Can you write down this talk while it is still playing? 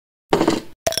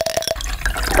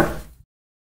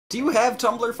Do you have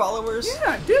Tumblr followers?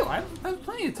 Yeah, I do. I have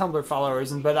plenty of Tumblr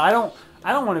followers, but I don't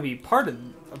want to be part of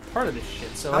this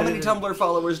shit. So how many Tumblr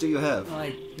followers do you have?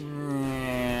 Like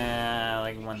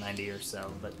 190 or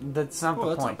so, but that's not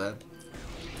the point. That's not bad.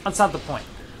 That's not the point.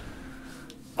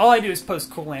 All I do is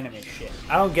post cool anime shit.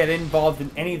 I don't get involved in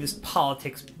any of this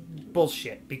politics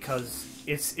bullshit because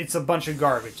it's a bunch of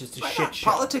garbage. It's a shit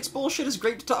show. Politics bullshit is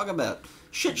great to talk about.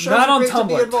 Shit shows not are on great Tumblr.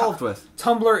 to be involved with.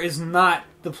 Tumblr is not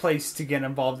the place to get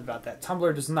involved about that.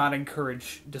 Tumblr does not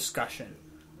encourage discussion.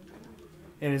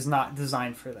 It is not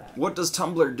designed for that. What does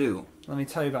Tumblr do? Let me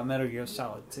tell you about Metal Gear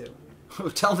Solid 2.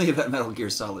 Tell me about Metal Gear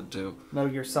Solid 2. Metal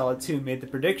Gear Solid 2 made the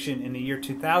prediction in the year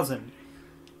 2000.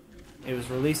 It was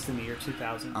released in the year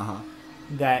 2000.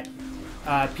 That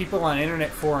people on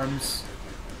internet forums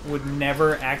would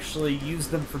never actually use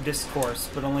them for discourse,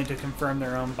 but only to confirm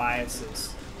their own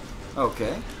biases.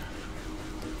 Okay.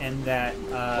 And that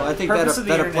well, I think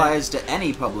that applies to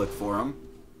any public forum.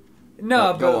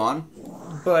 No, but go on.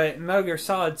 But Metal Gear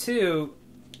Solid 2,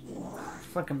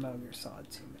 fucking Metal Gear Solid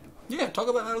 2, man. Yeah, talk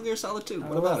about Metal Gear Solid 2. What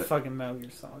I about love it? Fucking Metal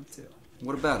Gear Solid 2.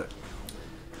 What about it?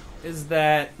 Is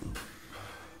that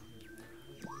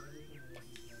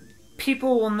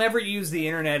people will never use the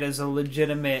internet as a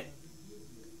legitimate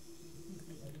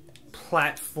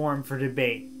platform for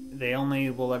debate. They only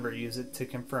will ever use it to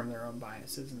confirm their own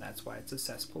biases, and that's why it's a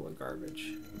cesspool of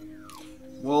garbage.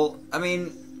 Well, I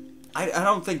mean, I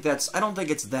don't think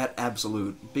it's that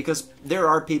absolute, because there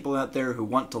are people out there who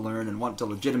want to learn and want to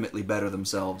legitimately better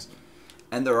themselves,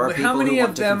 and there are people who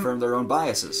want to confirm their own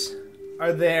biases.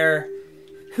 Are there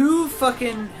who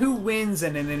wins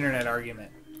in an internet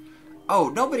argument? Oh,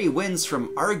 nobody wins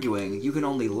from arguing. You can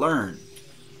only learn.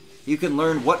 You can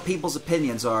learn what people's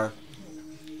opinions are.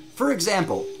 For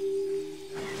example,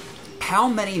 how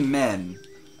many men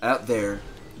out there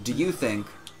do you think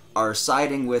are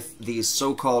siding with these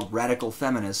so-called radical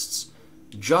feminists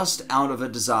just out of a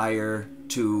desire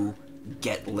to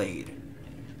get laid?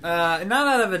 Not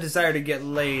out of a desire to get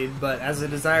laid, but as a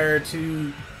desire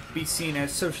to be seen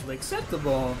as socially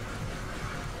acceptable.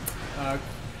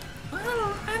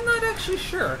 I'm not actually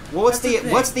sure. Well, what's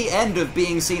the end of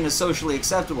being seen as socially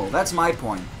acceptable? That's my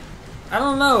point. I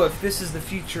don't know if this is the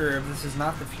future or if this is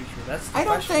not the future. That's the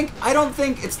question. I don't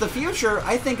think it's the future.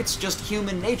 I think it's just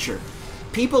human nature.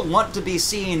 People want to be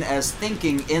seen as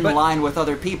thinking in line with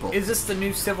other people. Is this the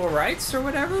new civil rights or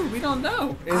whatever? We don't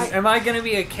know. Am I going to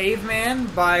be a caveman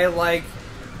by like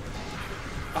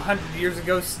 100 years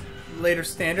ago later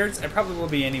standards? I probably will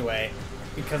be anyway,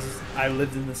 because I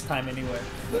lived in this time anyway.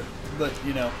 But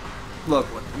you know, look,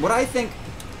 what I think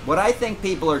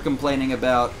people are complaining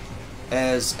about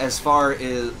as far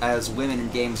as women in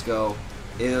games go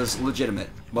is legitimate.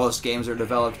 Most games are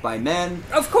developed by men,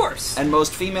 of course, and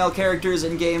most female characters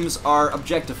in games are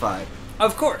objectified,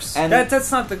 of course. And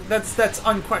that's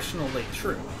unquestionably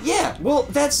true. Yeah, well,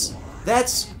 that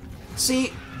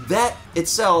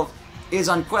itself is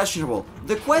unquestionable.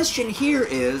 The question here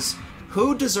is,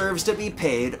 who deserves to be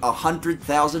paid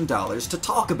 $100,000 to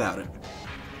talk about it?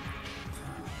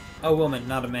 A woman,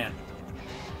 not a man.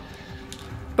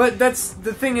 But that's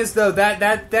the thing is, though,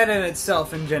 that in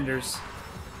itself engenders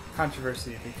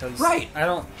controversy, because I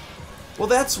don't. Well,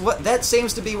 that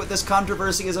seems to be what this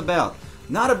controversy is about.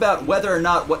 Not about whether or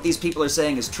not what these people are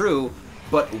saying is true,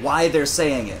 but why they're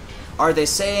saying it. Are they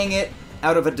saying it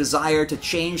out of a desire to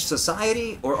change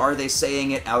society, or are they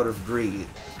saying it out of greed?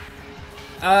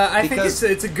 I think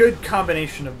it's a good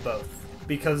combination of both,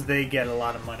 because they get a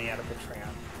lot of money out of Patreon.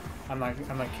 I'm not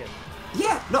kidding.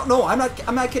 Yeah, no,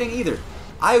 I'm not kidding either.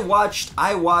 I watched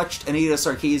Anita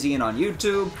Sarkeesian on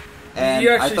YouTube, and you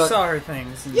actually saw her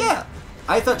things. Yeah,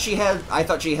 I thought she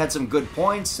had some good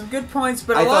points. Some good points,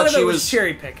 but a lot of it was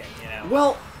cherry picking. You know.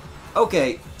 Well,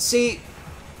 okay. See,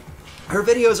 her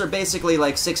videos are basically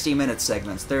like 60-minute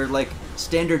segments. They're like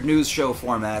standard news show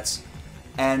formats,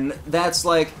 and that's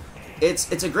like.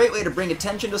 It's a great way to bring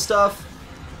attention to stuff.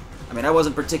 I mean, I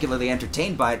wasn't particularly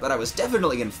entertained by it, but I was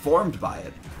definitely informed by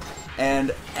it.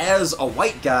 And as a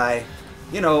white guy,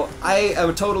 you know, I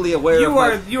am totally aware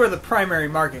you are the primary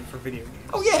market for video games.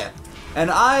 Oh, yeah.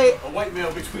 And a white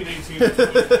male between 18 and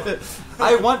 24.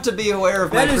 I want to be aware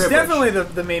of my privilege. That is definitely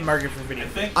the main market for video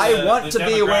games. I want to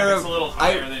be aware of... a little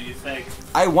higher than you think.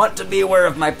 I want to be aware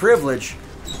of my privilege,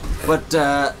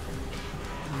 but,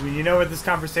 you know where this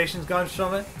conversation's gone,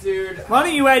 Schulman? Dude, why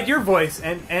don't you add your voice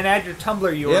and add your Tumblr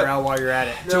URL while you're at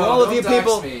it? To all of you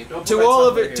people, to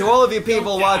all of you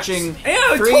people watching, yeah,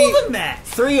 I told them that.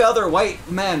 3 other white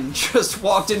men just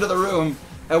walked into the room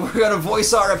and we're gonna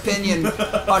voice our opinion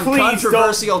on Please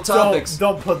controversial topics.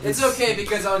 Don't put this. It's okay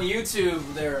because on YouTube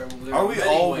there Are we many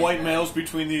all white white men. males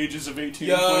between the ages of 18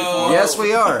 Yo. and 24? Yes,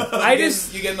 we are.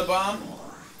 You getting the bomb?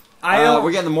 I don't.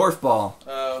 We're getting the morph ball.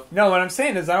 No, what I'm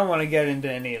saying is I don't want to get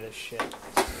into any of this shit.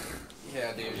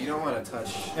 Yeah, dude, you don't want to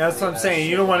touch. That's what I'm saying.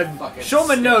 You don't want to. Fucking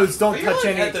Schulman knows. Don't But you're touch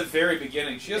like any. at the very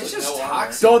beginning. She doesn't It's just know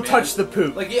toxic. Don't man. touch the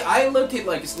poop. Like yeah, I look at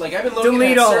like I've been looking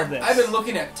Delete at all of certain, this. I've been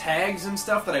looking at tags and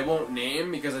stuff that I won't name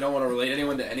because I don't want to relate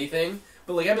anyone to anything.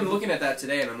 But like I've been looking at that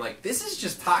today and I'm like, this is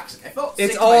just toxic. I felt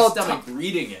It's sick all to my stomach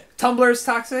reading it. Tumblr's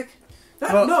toxic.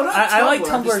 No, not I like Tumblr,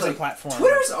 Tumblr just, as a like, platform.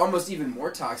 Twitter's almost even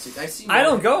more toxic. I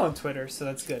don't go on Twitter, so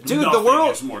that's good. Dude,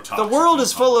 Nothing is more the toxic world than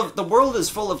is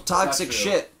full of toxic Not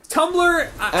true. shit. Tumblr,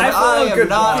 And I follow am good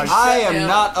not blogs. I am down.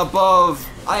 not above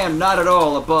I am not at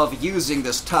all above using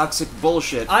this toxic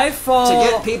bullshit I to follow.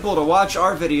 get people to watch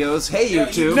our videos. Hey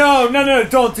YouTube. No,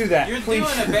 don't do that. You're Please.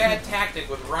 doing a bad tactic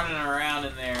with running around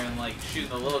in there and like shooting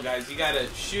the little guys. You gotta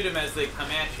shoot them as they come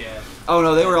at you. Oh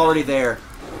no, they were already there.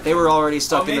 They were already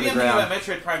stuck maybe into the I'm ground.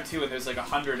 thinking about Metroid Prime 2 and there's like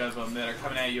 100 of them that are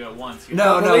coming at you at once. You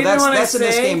No, know? no, Believe me when I that's in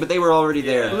this say- game, but they were already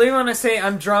Yeah. there. Believe me when I say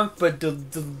I'm drunk, but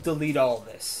delete all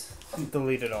this.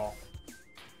 Delete it all.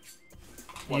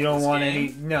 What, You don't this want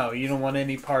game? you don't want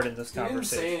any part in this You didn't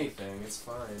say conversation. anything. It's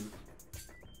fine.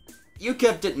 You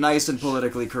kept it nice and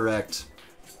politically correct.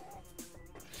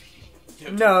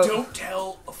 No. Don't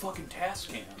tell a fucking task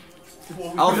cam.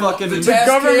 I'll fucking The The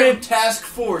government- task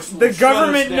force. will The shut us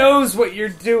government down. knows what you're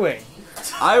doing.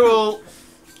 I will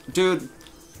dude,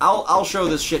 I'll show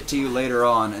this shit to you later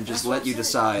on and just let you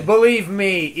decide. Believe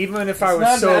me, even if I was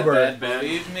not that sober. bad.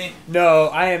 Believe me. No,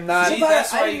 I am not. See,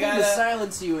 that's why I you didn't mean to gotta-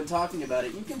 silence you in talking about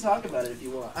it. You can talk about it if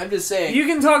you want. I'm just saying. You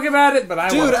can talk about it, but I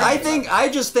Dude, won't. I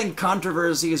just think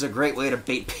controversy is a great way to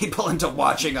bait people into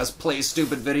watching us play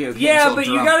stupid video games. Yeah, while but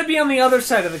you drunk. gotta be on the other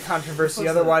side of the controversy,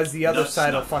 otherwise the other Nuts,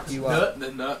 side will nuts. fuck you up.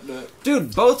 Nut.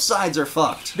 Dude, both sides are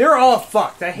fucked. They're all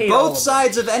fucked. I hate all Both of them.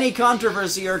 sides of any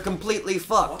controversy are completely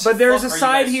fucked. But there's a fuck are you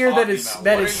side guys here that talking is about?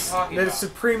 that What are is you talking that is about?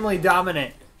 supremely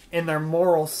dominant in their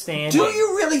moral standing. Do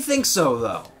you really think so,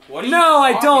 though? What are you No,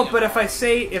 I talking don't. But about?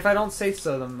 if I don't say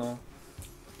so, then they'll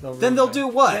Then ruin they'll my- do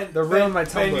what? They'll ruin my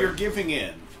Ben, Tumblr. you're giving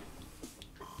in.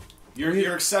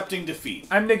 You're accepting defeat.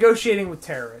 I'm negotiating with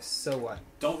terrorists. So what?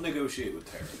 Don't negotiate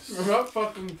with terrorists. I'm not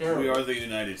fucking We are the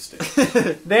United States.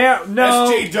 They are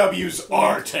no. SJWs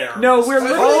are terrorists. No, we're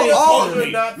literally. Follow They're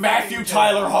me. not Matthew fucking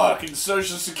Tyler Hawkins,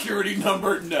 social security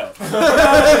number, no.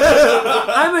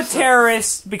 I'm a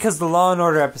terrorist because the Law and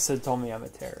Order episode told me I'm a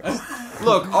terrorist.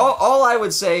 Look, all I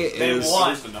would say They is...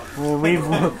 won. Well,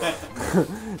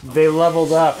 they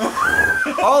leveled up.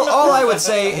 All I would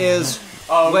say is,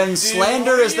 when dude,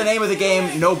 slander what is are the you name of the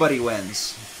game, nobody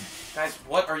wins. Guys,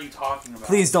 what are you talking about?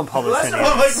 Please don't publish Well, any that's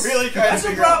of I'm this. like really trying That's to the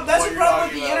figure out problem. That's what the you're problem with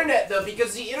talking the about. internet, though,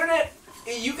 because the internet,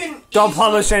 you can Don't easily-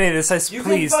 publish any of this. You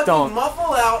Please can fucking don't.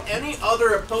 muffle out any other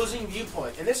opposing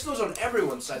viewpoint, and this goes on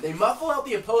everyone's side. They muffle out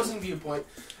the opposing viewpoint,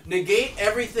 negate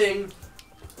everything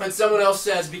that someone else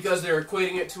says because they're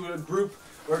equating it to a group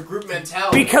or a group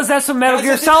mentality. Because that's what Metal Guys,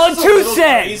 Gear I think Solid this is a 2 little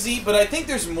said. Crazy, but I think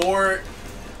there's more.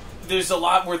 There's a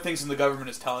lot more things than the government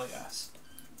is telling us.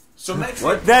 So Metroid,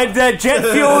 What? That jet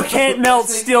fuel can't melt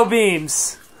steel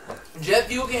beams. Jet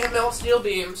fuel can't melt steel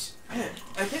beams. I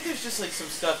think there's just like some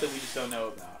stuff that we just don't know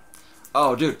about.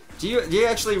 Oh, dude, do you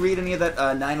actually read any of that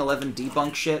 9/11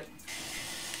 debunk shit?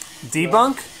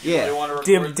 Debunk? They Yeah. want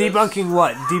to record this? Debunking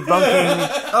what?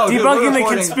 Debunking Oh, dude, debunking we're the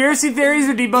recording- conspiracy theories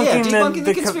or Yeah, debunking debunking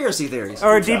the co- conspiracy theories.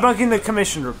 or debunking the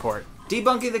commission report?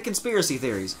 Debunking the conspiracy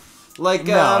theories. Like,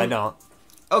 No, I don't.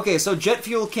 Okay, so jet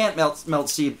fuel can't melt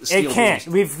steel It can't.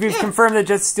 beams. We've Yeah. confirmed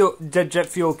that jet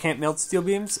fuel can't melt steel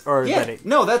beams, or Yeah, that it.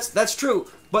 no, that's true.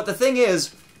 But the thing is,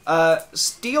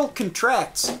 steel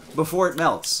contracts before it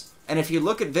melts. And if you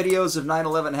look at videos of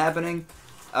 9/11 happening,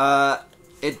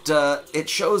 it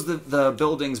shows the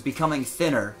buildings becoming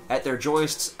thinner at their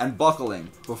joists and buckling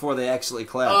before they actually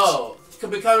collapse. Oh,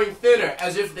 becoming thinner,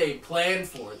 as if they planned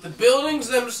for it. The buildings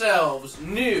themselves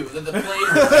knew that the plane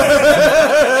was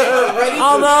they were ready to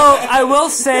Although I will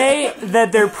say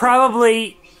that they're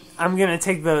probably. I'm gonna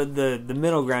take the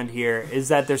middle ground here. Is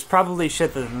that there's probably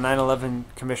shit that the 9/11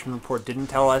 Commission report didn't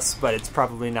tell us, but it's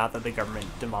probably not that the government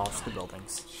demolished the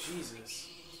buildings. Jesus.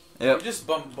 Yep. We're just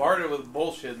bombarded with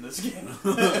bullshit in this game.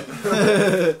 go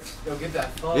get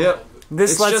that phone. Yep.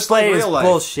 This It's Let's just Play like is real life.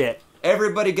 bullshit.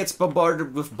 Everybody gets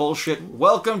bombarded with bullshit.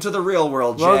 Welcome to the real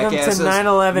world, Welcome to jackasses.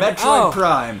 9/11. Metroid Oh.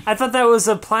 Prime. I thought that was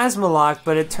a plasma lock,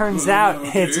 but it turns out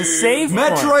it's a save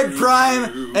point. Metroid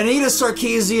Prime, Anita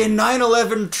Sarkeesian,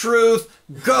 9/11 Truth,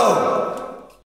 go!